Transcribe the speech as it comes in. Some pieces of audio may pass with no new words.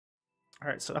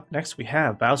Alright, so up next we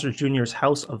have Bowser Jr.'s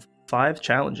House of 5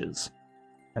 Challenges.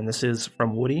 And this is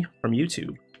from Woody from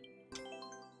YouTube.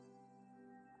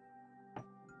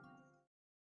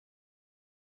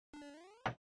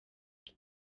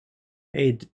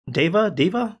 Hey,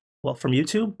 Diva? Well, from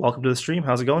YouTube, welcome to the stream.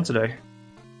 How's it going today?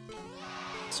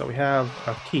 So we have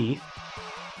a key.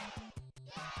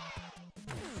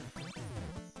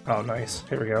 Oh, nice.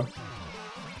 Here we go.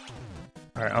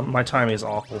 Alright, my timing is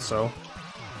awful, so...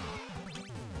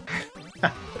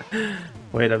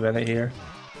 Wait a minute here.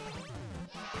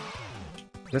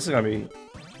 This is gonna be...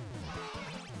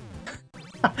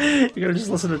 You're gonna just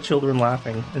listen to children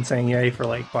laughing and saying yay for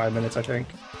like 5 minutes, I think.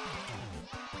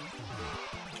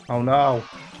 Oh no!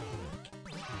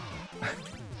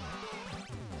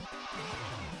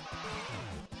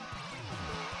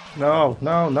 No,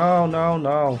 no, no, no,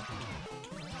 no!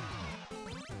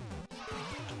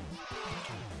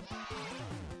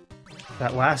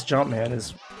 That last jump, man,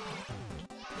 is...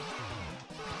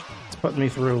 It's putting me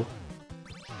through.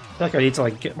 I feel like I need to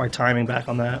like get my timing back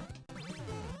on that.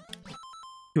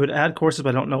 You would add courses, but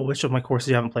I don't know which of my courses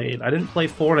you haven't played. I didn't play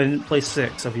 4 and I didn't play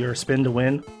 6 of your spin to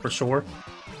win, for sure.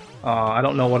 I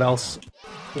don't know what else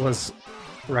was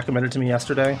recommended to me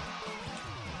yesterday.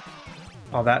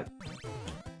 Oh, that...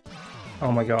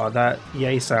 Oh my god, that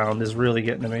yay sound is really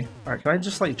getting to me. Alright, can I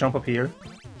just like jump up here?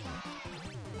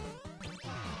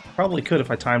 Probably could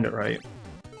if I timed it right.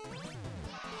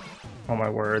 Oh my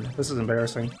word, this is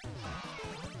embarrassing.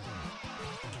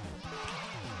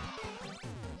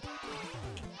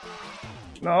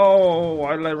 No,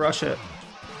 why did I rush it?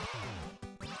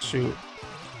 Shoot.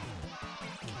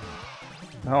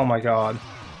 Oh my god.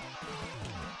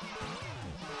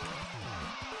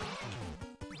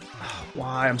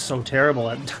 Why? I'm so terrible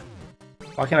at...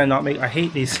 Why can I not make... I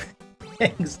hate these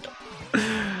things.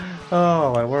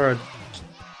 Oh my word.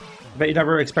 I bet you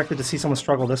never expected to see someone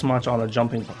struggle this much on a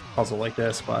jumping puzzle like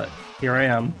this, but here I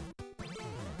am.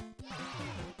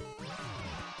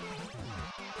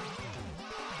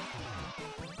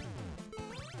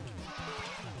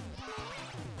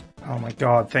 Oh my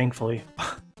god, thankfully.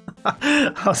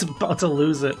 I was about to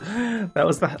lose it. That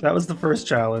was the first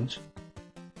challenge.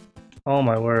 Oh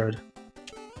my word.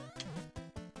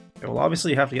 Okay, well,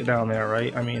 obviously you have to get down there,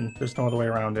 right? I mean, there's no other way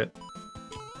around it.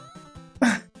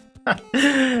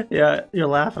 Yeah, you're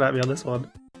laughing at me on this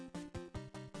one.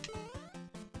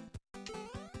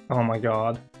 Oh my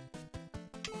god.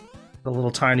 The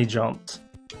little tiny jumps.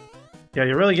 Yeah,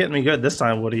 you're really getting me good this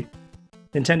time, Woody.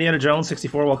 Nintendiana Jones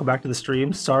 64, welcome back to the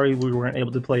stream. Sorry we weren't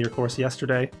able to play your course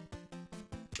yesterday.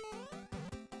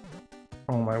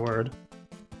 Oh my word.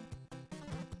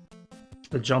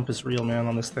 The jump is real, man,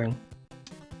 on this thing.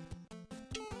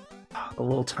 The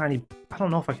little tiny... I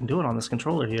don't know if I can do it on this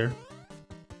controller here.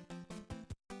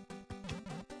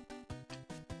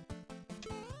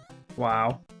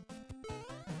 Wow.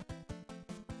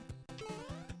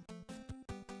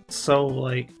 So,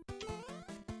 like...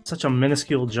 Such a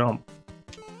minuscule jump.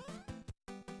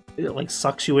 It, like,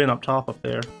 sucks you in up top up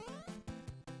there.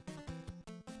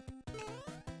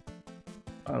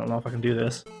 I don't know if I can do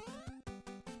this.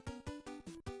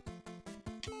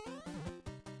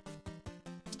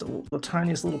 Just the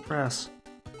tiniest little press.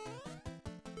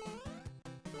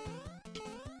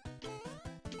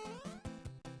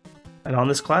 And on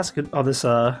this classic, oh, this,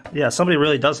 yeah, somebody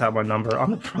really does have my number.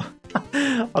 On the pro,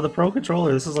 on the Pro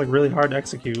Controller, this is, like, really hard to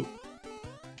execute.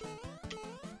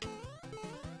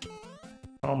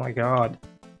 Oh my god.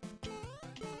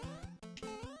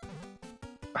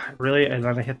 Really? And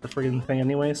then I hit the friggin' thing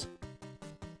anyways?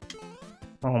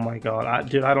 Oh my god.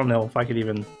 Dude, I don't know if I could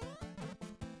even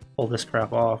pull this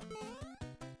crap off.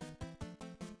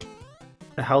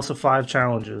 The House of 5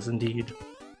 Challenges, indeed.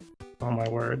 Oh my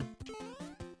word.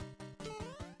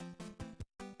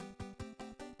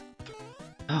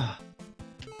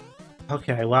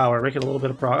 Okay, wow, we're making a little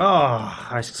bit of progress. Oh,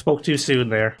 I spoke too soon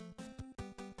there.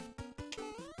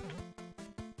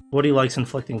 Woody likes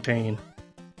inflicting pain.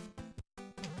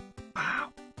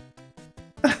 Wow.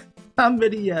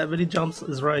 Mini jumps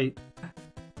is right.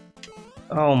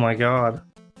 Oh my god.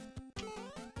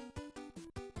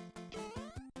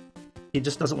 He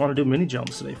just doesn't want to do mini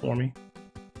jumps today for me.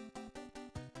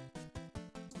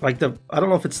 Like I don't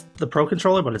know if it's the Pro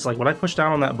Controller, but it's like when I push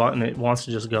down on that button, it wants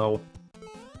to just go.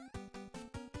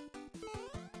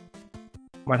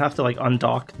 Might have to like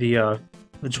undock the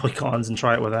Joy-Cons and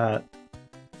try it with that.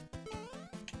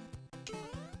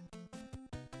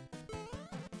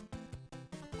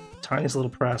 Tiniest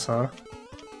little press, huh?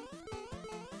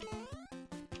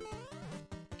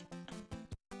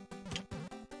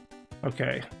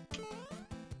 Okay.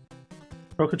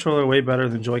 Pro Controller way better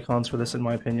than Joy-Cons for this, in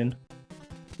my opinion.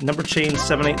 Number Chain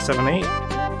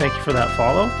 7878. Thank you for that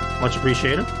follow. Much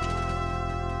appreciated.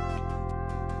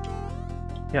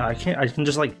 Yeah, I can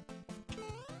just like...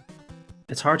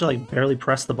 It's hard to like barely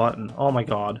press the button. Oh my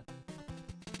god.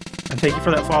 And thank you for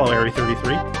that follow,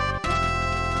 Airy33.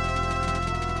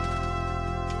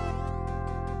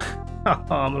 I'm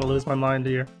gonna lose my mind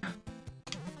here.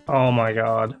 Oh my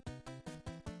god.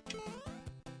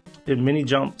 Dude, mini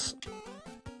jumps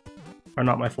are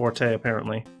not my forte,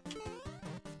 apparently.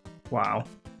 Wow.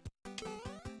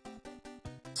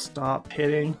 Stop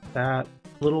hitting that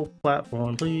little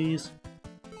platform, please.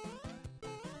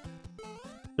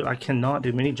 Dude, I cannot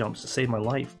do mini jumps to save my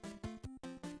life.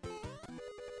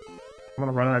 I'm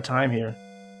gonna run out of time here.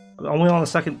 Only on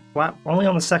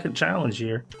the second challenge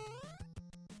here.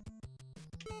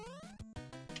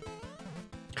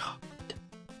 God.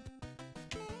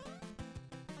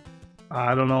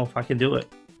 I don't know if I can do it.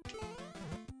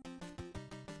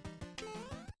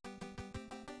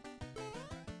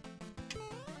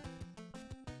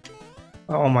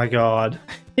 Oh my god.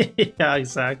 Yeah,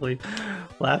 exactly.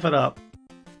 Laugh it up.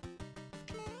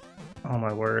 Oh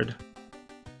my word.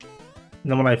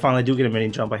 And then when I finally do get a mini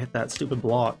jump, I hit that stupid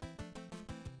block.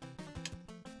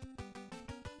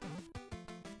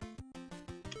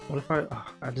 What if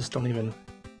I just don't even...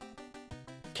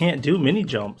 Can't do mini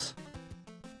jumps.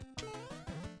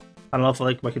 I don't know if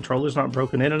like my controller's not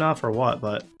broken in enough or what,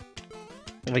 but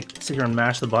I like sit here and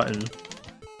mash the button.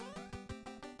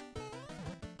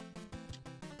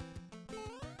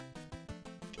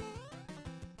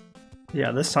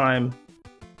 Yeah, this time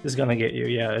is gonna get you.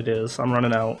 Yeah, it is. I'm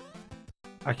running out.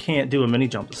 I can't do a mini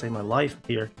jump to save my life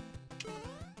here.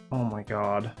 Oh my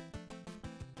god.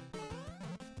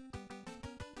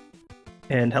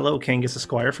 And hello, Kangas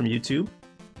Esquire from YouTube.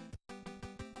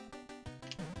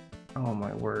 Oh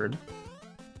my word.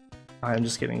 I am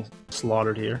just getting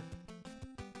slaughtered here.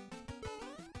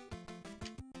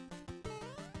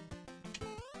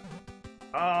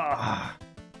 Ah!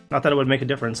 Not that it would make a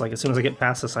difference, like as soon as I get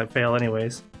past this I fail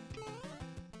anyways.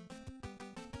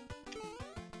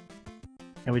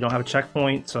 And we don't have a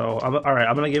checkpoint, so alright,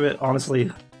 I'm gonna give it,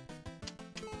 honestly,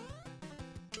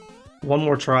 one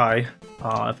more try.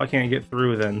 If I can't get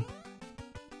through, then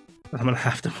I'm gonna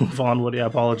have to move on, Woody, I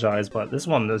apologize, but this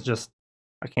one is just,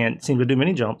 I can't seem to do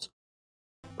mini jumps.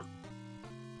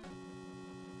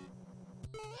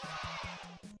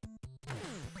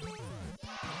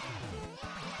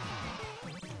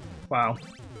 Wow.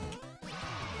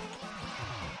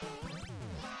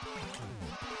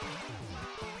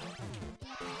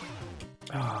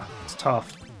 Ah, it's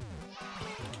tough.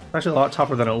 It's actually a lot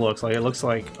tougher than it looks. Like, it looks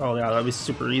like, oh yeah, that'd be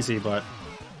super easy, but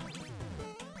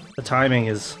the timing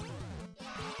is...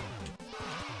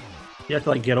 You have to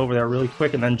like get over there really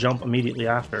quick and then jump immediately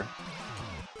after.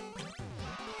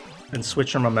 And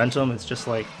switch your momentum, it's just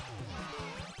like...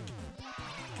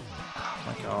 Oh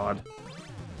my god.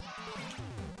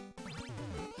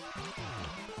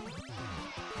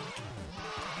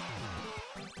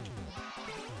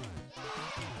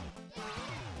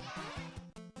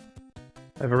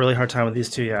 I have a really hard time with these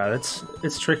two, yeah,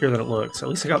 it's trickier than it looks. At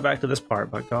least I got back to this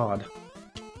part, but god.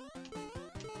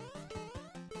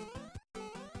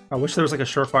 I wish there was like a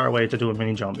surefire way to do a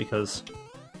mini jump, because...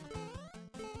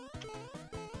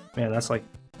 Man, that's like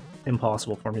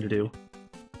impossible for me to do.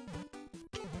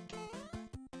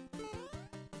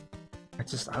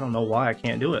 I don't know why I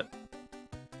can't do it.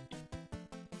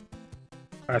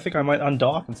 I think I might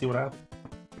undock and see what happens.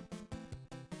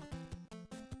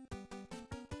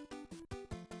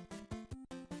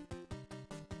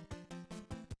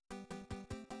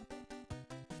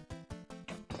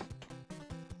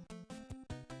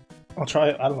 I'll try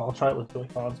it, I don't know, I'll try it with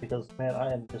Joy-Cons because, man,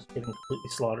 I am just getting completely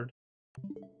slaughtered.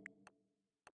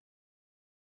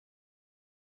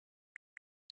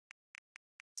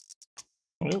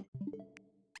 Nope.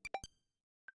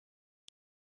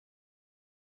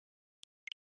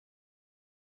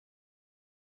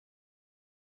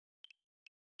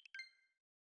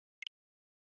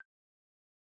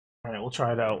 Alright, we'll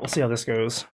try it out. We'll see how this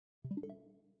goes.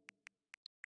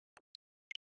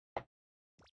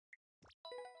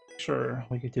 Sure,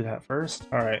 we could do that first.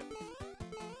 Alright.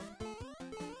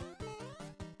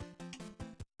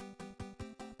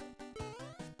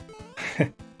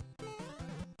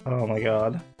 Oh my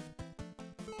god.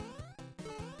 I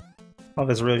don't know if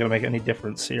it's really gonna make any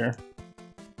difference here.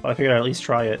 But I figured I'd at least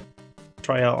try it.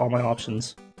 Try out all my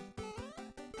options.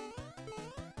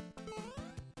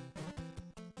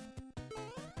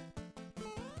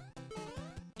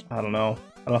 I don't know.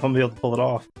 I don't know if I'm gonna be able to pull it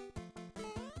off.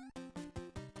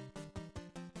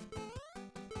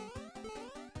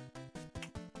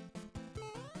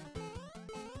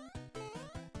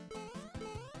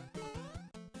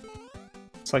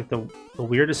 It's like the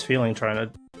weirdest feeling trying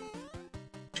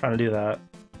to do that.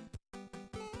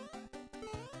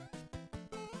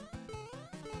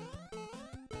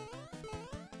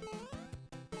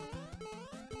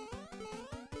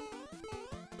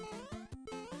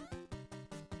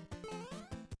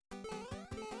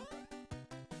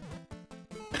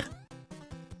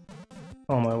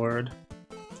 Oh my word.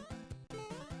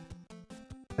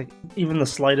 Like, even the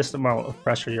slightest amount of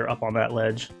pressure, you're up on that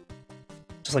ledge.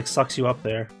 Just like sucks you up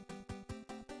there.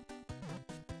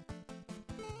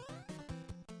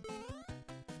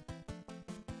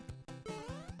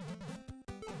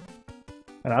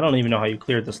 And I don't even know how you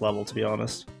cleared this level, to be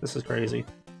honest. This is crazy.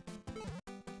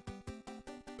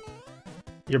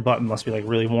 Your button must be like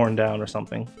really worn down or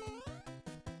something.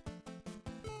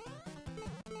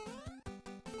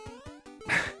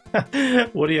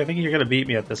 What do you think you're gonna beat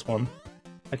me at this one?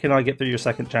 I cannot get through your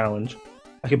second challenge.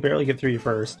 I can barely get through your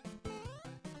first.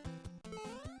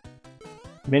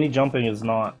 Mini jumping is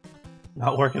not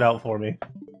working out for me.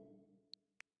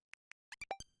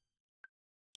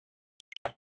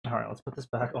 Alright, let's put this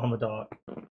back on the dock.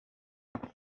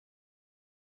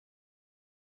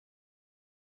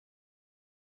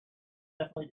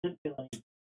 Definitely didn't feel any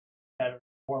better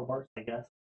or worse, I guess.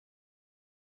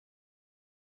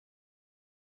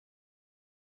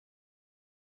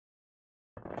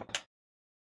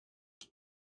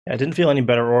 Yeah, it didn't feel any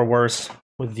better or worse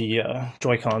with the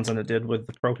Joy-Cons than it did with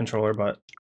the Pro Controller, but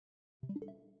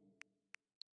like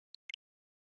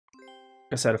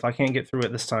I said, if I can't get through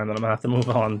it this time, then I'm gonna have to move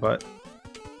on, but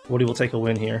Woody will take a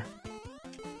win here.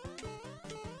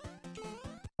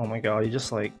 Oh my god, he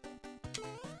just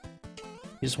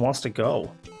wants to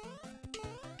go.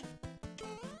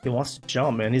 He wants to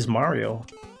jump, man. He's Mario.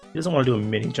 He doesn't want to do a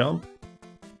mini jump.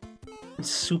 He's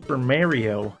Super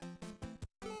Mario.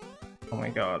 Oh my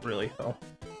god, really, though.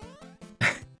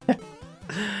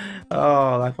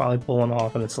 Oh, I'm finally pulling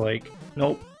off, and it's like,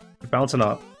 nope, you're bouncing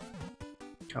up.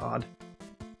 God.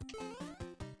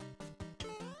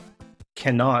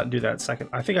 Cannot do that second.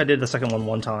 I think I did the second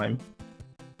one time.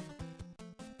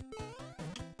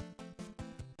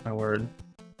 My word.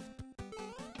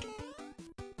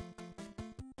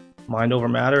 Mind over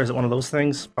matter? Is it one of those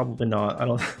things? Probably not.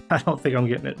 I don't think I'm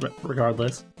getting it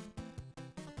regardless.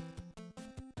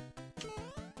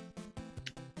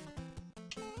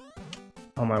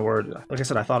 Oh my word. Like I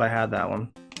said, I thought I had that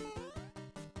one.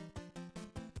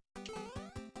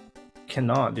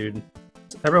 Cannot, dude.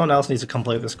 Everyone else needs to come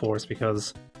play this course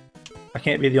because I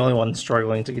can't be the only one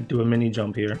struggling to do a mini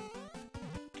jump here.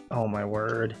 Oh my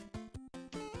word.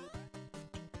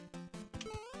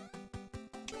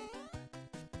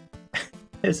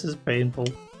 This is painful.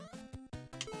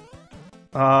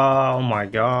 Oh my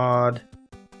god.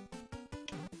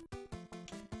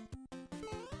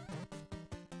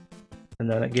 And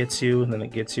then it gets you, and then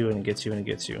it gets you, and it gets you, and it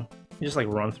gets you. You just like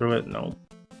run through it? No.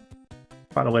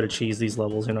 Find a way to cheese these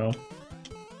levels, you know?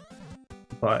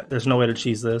 But there's no way to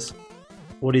cheese this.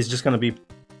 Woody's just gonna be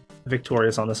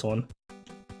victorious on this one.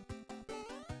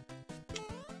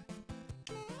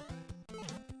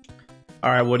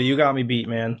 Alright, Woody, you got me beat,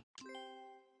 man.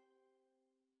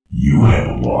 You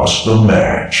have lost the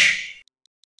match.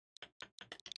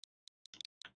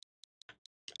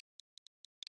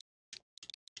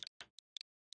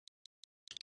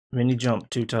 Mini jump,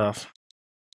 too tough.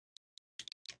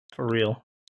 For real.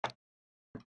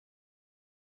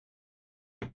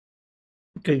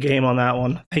 Good game on that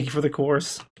one. Thank you for the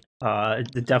course.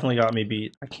 It definitely got me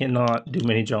beat. I cannot do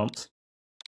mini jumps.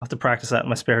 I'll have to practice that in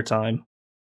my spare time.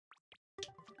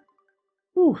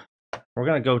 Whew. We're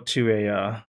gonna go to a,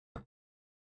 I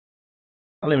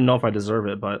don't even know if I deserve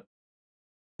it, but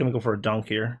I'm gonna go for a dunk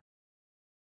here.